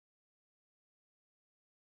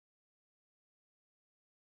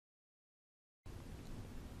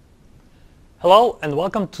Hello and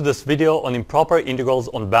welcome to this video on improper integrals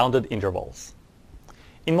on bounded intervals.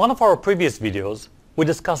 In one of our previous videos, we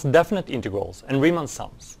discussed definite integrals and Riemann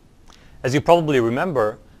sums. As you probably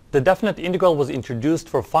remember, the definite integral was introduced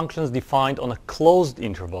for functions defined on a closed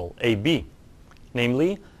interval, AB,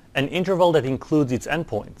 namely, an interval that includes its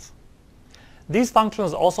endpoints. These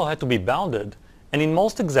functions also had to be bounded, and in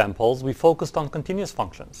most examples we focused on continuous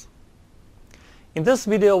functions. In this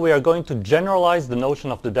video we are going to generalize the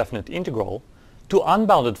notion of the definite integral to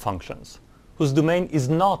unbounded functions, whose domain is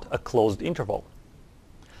not a closed interval.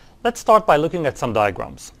 Let's start by looking at some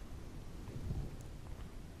diagrams.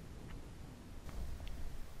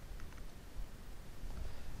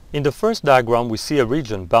 In the first diagram we see a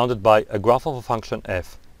region bounded by a graph of a function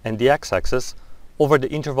f and the x-axis over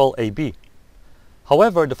the interval AB.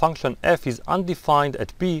 However, the function f is undefined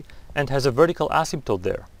at B and has a vertical asymptote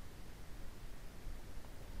there.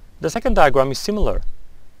 The second diagram is similar.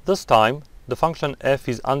 This time, the function f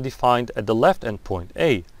is undefined at the left endpoint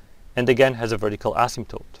A and again has a vertical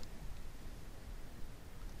asymptote.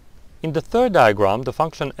 In the third diagram, the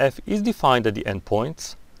function f is defined at the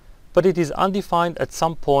endpoints, but it is undefined at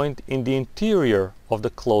some point in the interior of the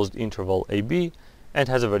closed interval AB and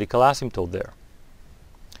has a vertical asymptote there.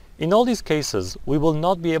 In all these cases, we will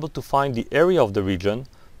not be able to find the area of the region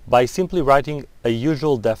by simply writing a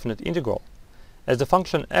usual definite integral, as the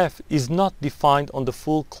function f is not defined on the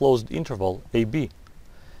full closed interval AB.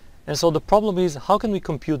 And so the problem is, how can we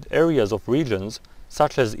compute areas of regions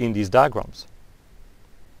such as in these diagrams?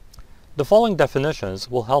 The following definitions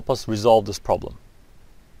will help us resolve this problem.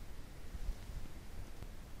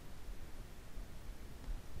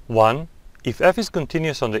 1. If f is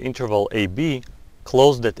continuous on the interval AB,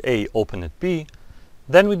 closed at A, open at B,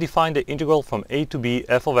 then we define the integral from A to B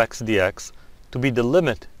f of x dx to be the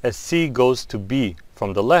limit as c goes to b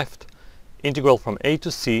from the left, integral from a to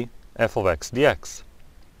c f of x dx.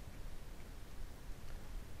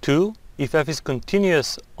 2. If f is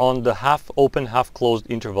continuous on the half-open, half-closed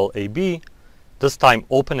interval ab, this time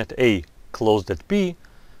open at a, closed at b,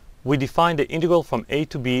 we define the integral from a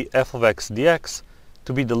to b f of x dx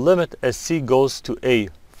to be the limit as c goes to a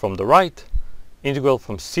from the right, integral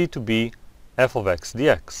from c to b f of x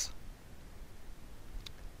dx.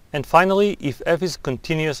 And finally, if f is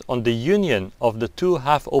continuous on the union of the two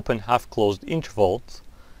half-open, half-closed intervals,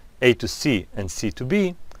 a to c and c to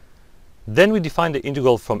b, then we define the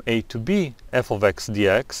integral from a to b f of x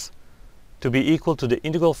dx to be equal to the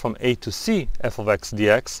integral from a to c f of x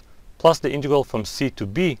dx plus the integral from c to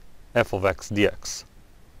b f of x dx.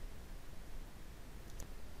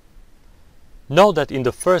 Note that in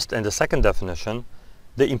the first and the second definition,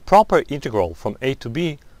 the improper integral from a to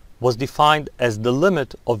b was defined as the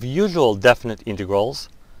limit of usual definite integrals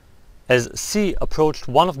as c approached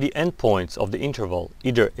one of the endpoints of the interval,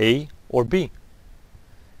 either a or b.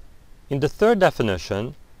 In the third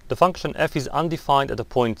definition, the function f is undefined at a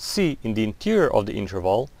point c in the interior of the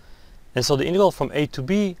interval, and so the integral from a to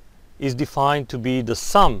b is defined to be the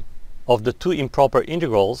sum of the two improper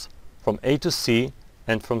integrals from a to c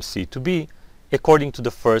and from c to b, according to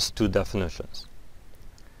the first two definitions.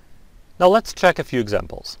 Now let's check a few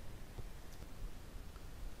examples.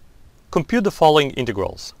 Compute the following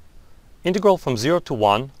integrals. Integral from 0 to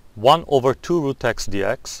 1, 1 over 2 root x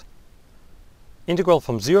dx. Integral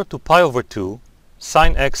from 0 to pi over 2,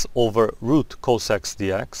 sine x over root cos x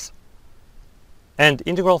dx. And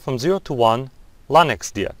integral from 0 to 1, ln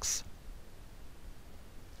x dx.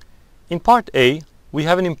 In part A, we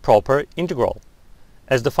have an improper integral,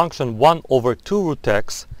 as the function 1 over 2 root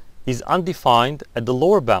x is undefined at the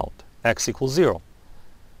lower bound, x equals 0.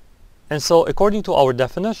 And so, according to our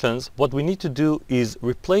definitions, what we need to do is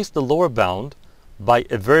replace the lower bound by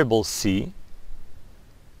a variable c,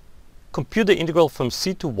 compute the integral from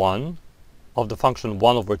c to 1 of the function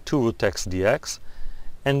 1 over 2 root x dx,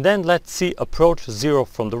 and then let c approach 0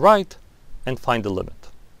 from the right and find the limit.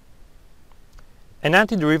 An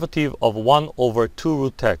antiderivative of 1 over 2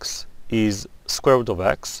 root x is square root of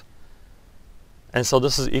x, and so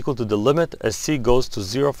this is equal to the limit as c goes to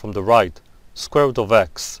 0 from the right, square root of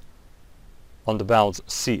x on the bounds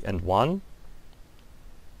c and 1.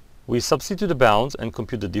 We substitute the bounds and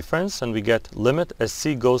compute the difference, and we get limit as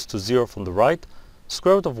c goes to 0 from the right,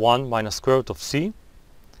 square root of 1 minus square root of c,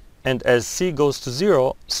 and as c goes to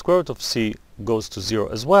 0, square root of c goes to 0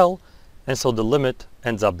 as well, and so the limit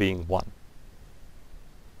ends up being 1.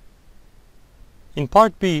 In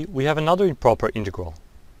part B, we have another improper integral.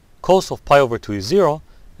 Cos of pi over 2 is 0,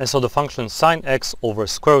 and so the function sine x over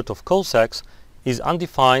square root of cos x is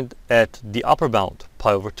undefined at the upper bound,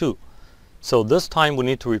 pi over 2. So this time we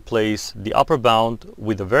need to replace the upper bound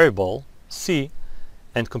with a variable, c,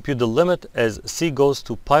 and compute the limit as c goes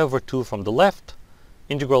to pi over 2 from the left,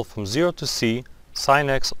 integral from 0 to c sine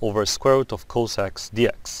x over square root of cos x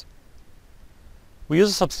dx. We use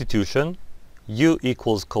a substitution, u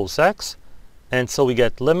equals cos x, and so we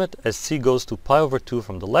get limit as c goes to pi over 2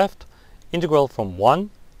 from the left, integral from 1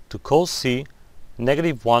 to cos c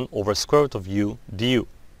negative 1 over square root of u du.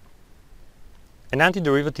 An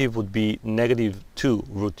antiderivative would be negative 2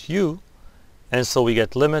 root u, and so we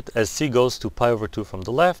get limit as c goes to pi over 2 from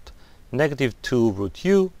the left, negative 2 root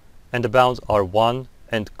u, and the bounds are 1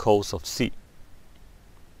 and cos of c.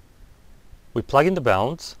 We plug in the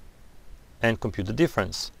bounds and compute the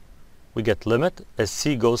difference. We get limit as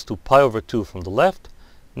c goes to pi over 2 from the left,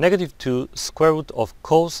 negative 2 square root of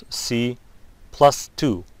cos c plus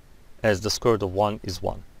 2, as the square root of 1 is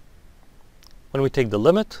 1. When we take the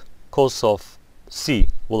limit, cos of c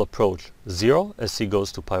will approach 0 as c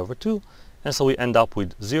goes to pi over 2, and so we end up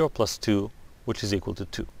with 0 plus 2, which is equal to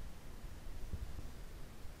 2.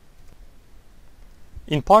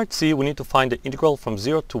 In part C, we need to find the integral from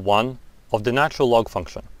 0 to 1 of the natural log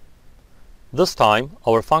function. This time,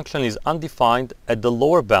 our function is undefined at the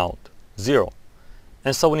lower bound, 0,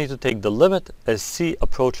 and so we need to take the limit as c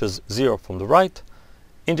approaches 0 from the right,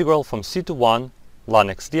 integral from c to 1 ln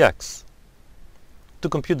x dx. To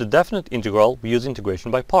compute the definite integral, we use integration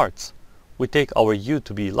by parts. We take our u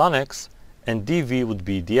to be ln x, and dv would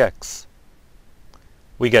be dx.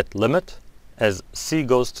 We get limit as c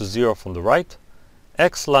goes to 0 from the right,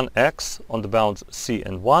 x ln x on the bounds c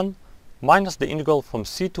and 1, minus the integral from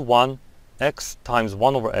c to 1 x times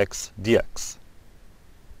 1 over x dx.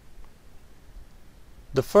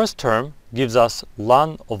 The first term gives us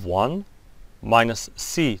ln of 1 minus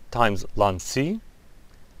c times ln c.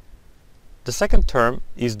 The second term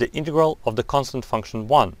is the integral of the constant function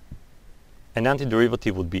 1. An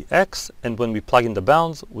antiderivative would be x, and when we plug in the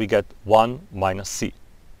bounds, we get 1 minus c.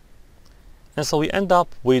 And so we end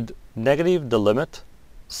up with negative the limit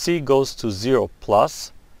c goes to 0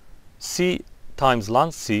 plus c times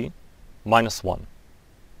ln c minus 1.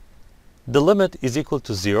 The limit is equal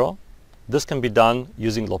to 0. This can be done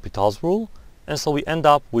using L'Hopital's rule, and so we end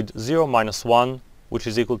up with 0 minus 1, which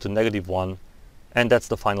is equal to negative 1, and that's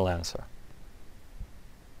the final answer.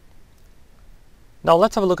 Now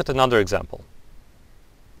let's have a look at another example.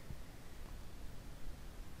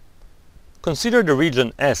 Consider the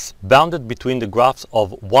region S bounded between the graphs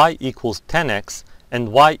of y equals 10x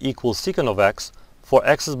and y equals secant of x for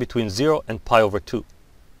x's between 0 and pi over 2.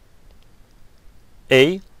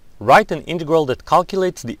 A. Write an integral that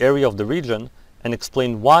calculates the area of the region and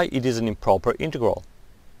explain why it is an improper integral.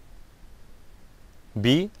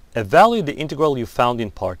 B. Evaluate the integral you found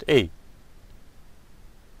in part A.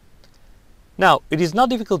 Now, it is not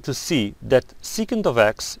difficult to see that secant of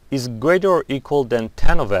x is greater or equal than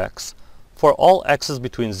tan of x for all x's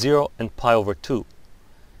between 0 and pi over 2.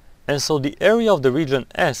 And so the area of the region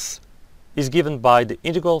S is given by the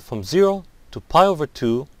integral from 0 to pi over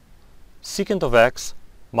 2 secant of x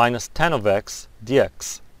minus tan of x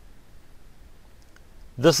dx.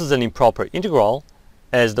 This is an improper integral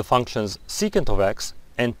as the functions secant of x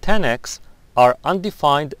and tan x are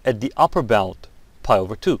undefined at the upper bound, pi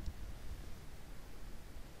over 2.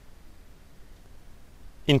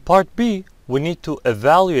 In part B, we need to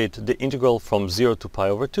evaluate the integral from 0 to pi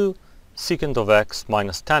over 2 secant of x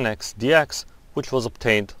minus tan x dx, which was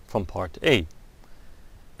obtained from part A.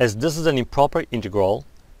 As this is an improper integral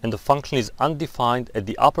and the function is undefined at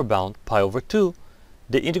the upper bound, pi over 2,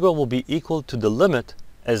 the integral will be equal to the limit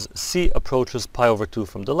as c approaches pi over 2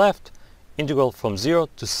 from the left, integral from 0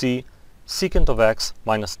 to c secant of x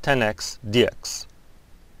minus tan x dx.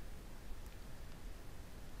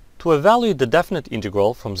 To evaluate the definite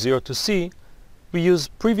integral from 0 to c, we use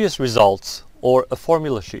previous results or a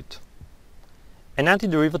formula sheet. An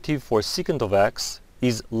antiderivative for secant of x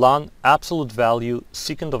is ln absolute value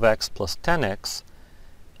secant of x plus tan x,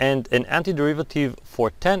 and an antiderivative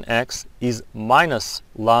for tan x is minus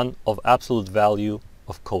ln of absolute value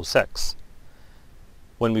of cos x.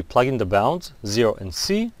 When we plug in the bounds, 0 and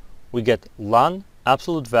c, we get ln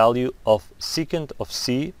absolute value of secant of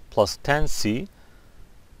c plus tan c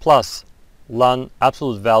plus ln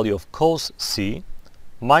absolute value of cos c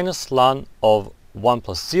minus ln of 1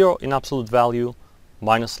 plus 0 in absolute value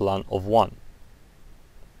minus ln of 1.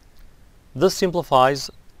 This simplifies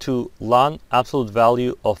to ln absolute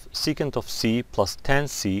value of secant of c plus tan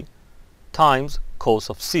c times cos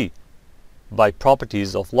of c by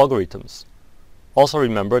properties of logarithms. Also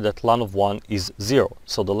remember that ln of 1 is 0,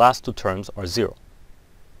 so the last two terms are 0.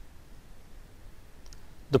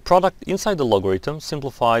 The product inside the logarithm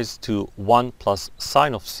simplifies to 1 plus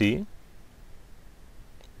sine of c,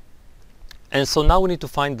 And so now we need to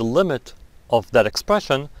find the limit of that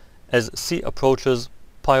expression as c approaches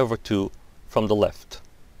pi over 2 from the left.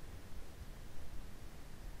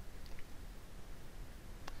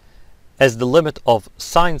 As the limit of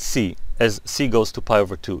sine c as c goes to pi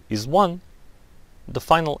over 2 is 1, the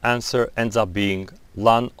final answer ends up being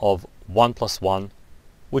ln of 1 plus 1,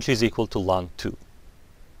 which is equal to ln 2.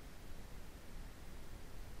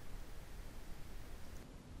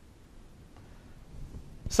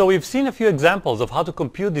 So we've seen a few examples of how to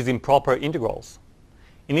compute these improper integrals.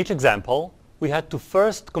 In each example, we had to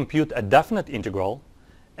first compute a definite integral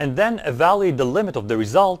and then evaluate the limit of the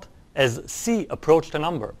result as c approached a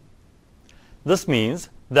number. This means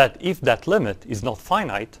that if that limit is not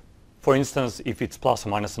finite, for instance if it's plus or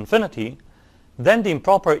minus infinity, then the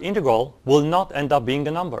improper integral will not end up being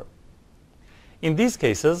a number. In these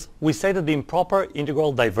cases, we say that the improper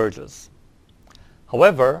integral diverges.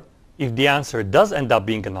 However, if the answer does end up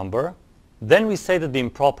being a number, then we say that the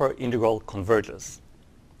improper integral converges.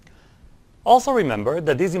 Also remember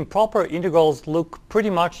that these improper integrals look pretty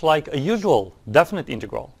much like a usual definite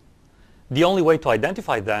integral. The only way to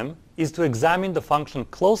identify them is to examine the function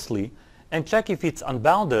closely and check if it's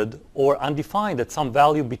unbounded or undefined at some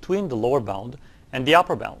value between the lower bound and the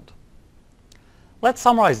upper bound. Let's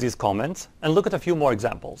summarize these comments and look at a few more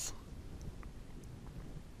examples.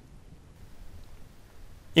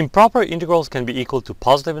 Improper integrals can be equal to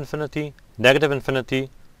positive infinity, negative infinity,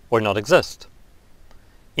 or not exist.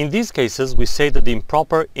 In these cases, we say that the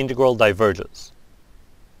improper integral diverges.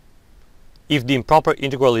 If the improper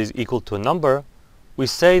integral is equal to a number, we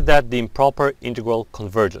say that the improper integral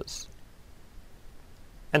converges.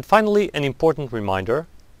 And finally, an important reminder.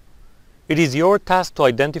 It is your task to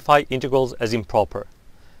identify integrals as improper.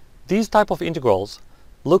 These type of integrals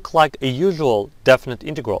look like a usual definite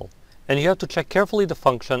integral, and you have to check carefully the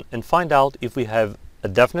function and find out if we have a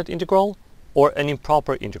definite integral or an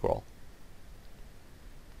improper integral.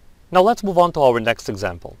 Now let's move on to our next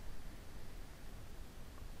example.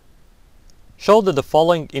 Show that the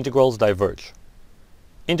following integrals diverge.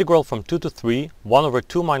 Integral from 2 to 3, 1 over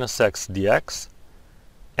 2 minus x dx,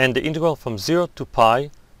 and the integral from 0 to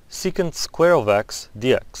pi, secant square of x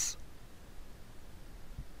dx.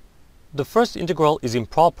 The first integral is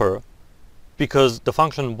improper because the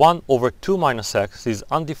function 1 over 2 minus x is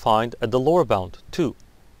undefined at the lower bound, 2.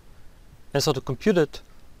 And so to compute it,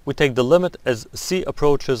 we take the limit as c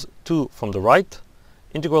approaches 2 from the right,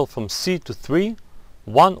 integral from c to 3,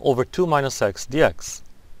 1 over 2 minus x dx.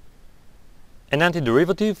 An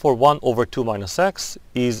antiderivative for 1 over 2 minus x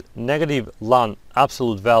is negative ln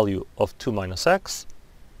absolute value of 2 minus x.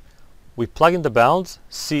 We plug in the bounds,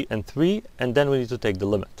 c and 3, and then we need to take the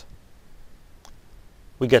limit.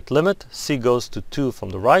 We get limit c goes to 2 from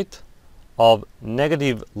the right of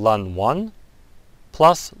negative ln 1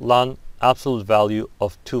 plus ln absolute value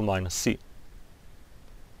of 2 minus c.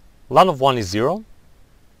 Ln of 1 is 0,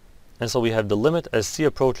 and so we have the limit as c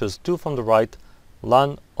approaches 2 from the right,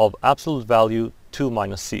 ln of absolute value 2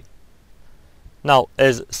 minus c. Now,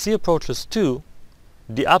 as c approaches 2,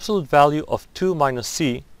 the absolute value of 2 minus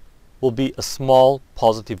c will be a small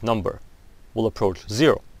positive number, will approach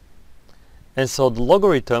 0. And so the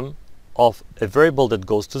logarithm of a variable that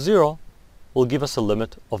goes to 0 will give us a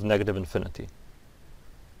limit of negative infinity.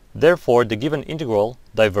 Therefore, the given integral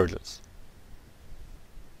diverges.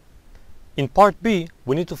 In part B,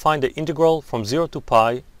 we need to find the integral from 0 to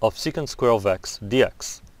pi of secant square of x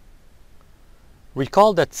dx.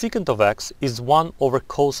 Recall that secant of x is 1 over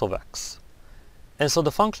cos of x. And so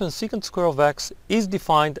the function secant square of x is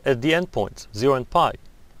defined at the endpoints, 0 and pi.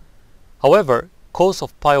 However, cos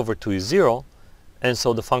of pi over 2 is 0, and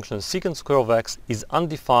so the function secant square of x is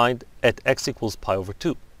undefined at x equals pi over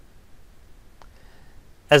 2.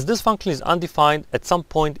 As this function is undefined at some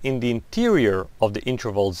point in the interior of the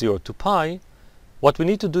interval 0 to pi, what we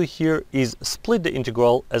need to do here is split the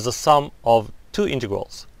integral as a sum of two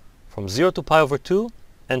integrals, from 0 to pi over 2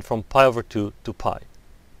 and from pi over 2 to pi.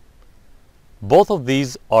 Both of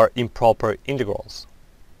these are improper integrals.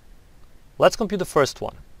 Let's compute the first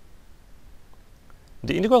one.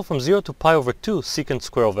 The integral from 0 to pi over 2 secant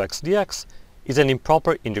square of x dx is an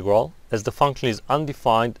improper integral as the function is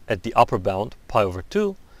undefined at the upper bound, pi over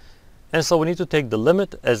 2, and so we need to take the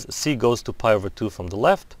limit as c goes to pi over 2 from the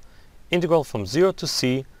left, integral from 0 to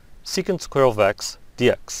c secant square of x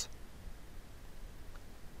dx.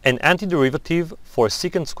 An antiderivative for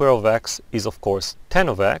secant square of x is of course tan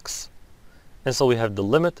of x, and so we have the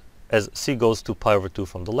limit as c goes to pi over 2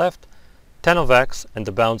 from the left, tan of x, and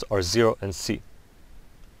the bounds are 0 and c.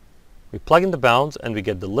 We plug in the bounds and we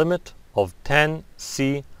get the limit of tan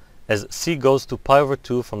c as c goes to pi over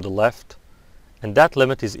 2 from the left, and that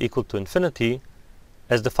limit is equal to infinity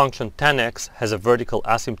as the function tan x has a vertical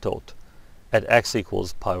asymptote at x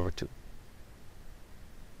equals pi over 2.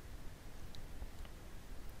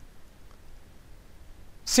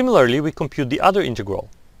 Similarly, we compute the other integral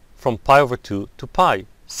from pi over 2 to pi,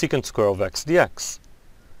 secant square of x dx.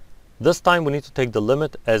 This time we need to take the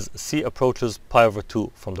limit as c approaches pi over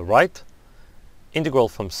 2 from the right, integral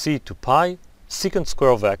from c to pi, secant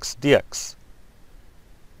square of x dx.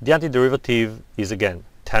 The antiderivative is again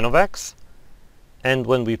tan of x, and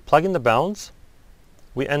when we plug in the bounds,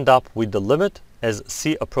 we end up with the limit as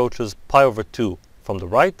c approaches pi over 2 from the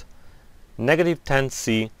right, negative tan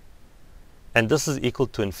c, and this is equal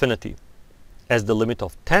to infinity, as the limit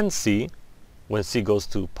of tan c, when c goes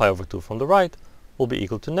to pi over 2 from the right, will be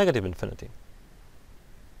equal to negative infinity.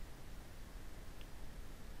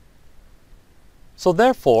 So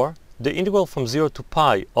therefore, the integral from 0 to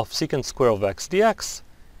pi of secant square of x dx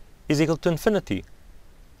is equal to infinity,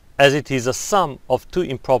 as it is a sum of two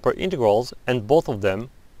improper integrals and both of them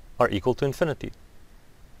are equal to infinity.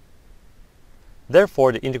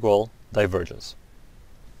 Therefore, the integral diverges.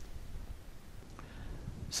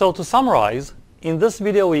 So to summarize, in this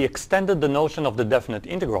video we extended the notion of the definite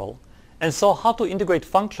integral and saw how to integrate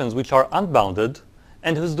functions which are unbounded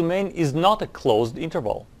and whose domain is not a closed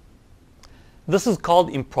interval. This is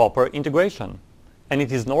called improper integration, and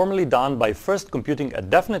it is normally done by first computing a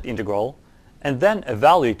definite integral and then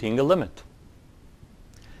evaluating a limit.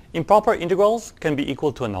 Improper integrals can be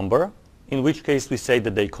equal to a number, in which case we say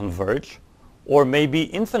that they converge, or may be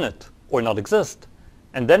infinite or not exist,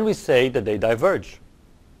 and then we say that they diverge.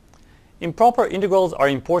 Improper integrals are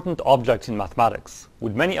important objects in mathematics,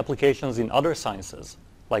 with many applications in other sciences,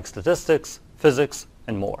 like statistics, physics,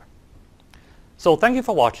 and more. So thank you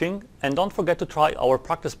for watching, and don't forget to try our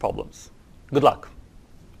practice problems. Good luck!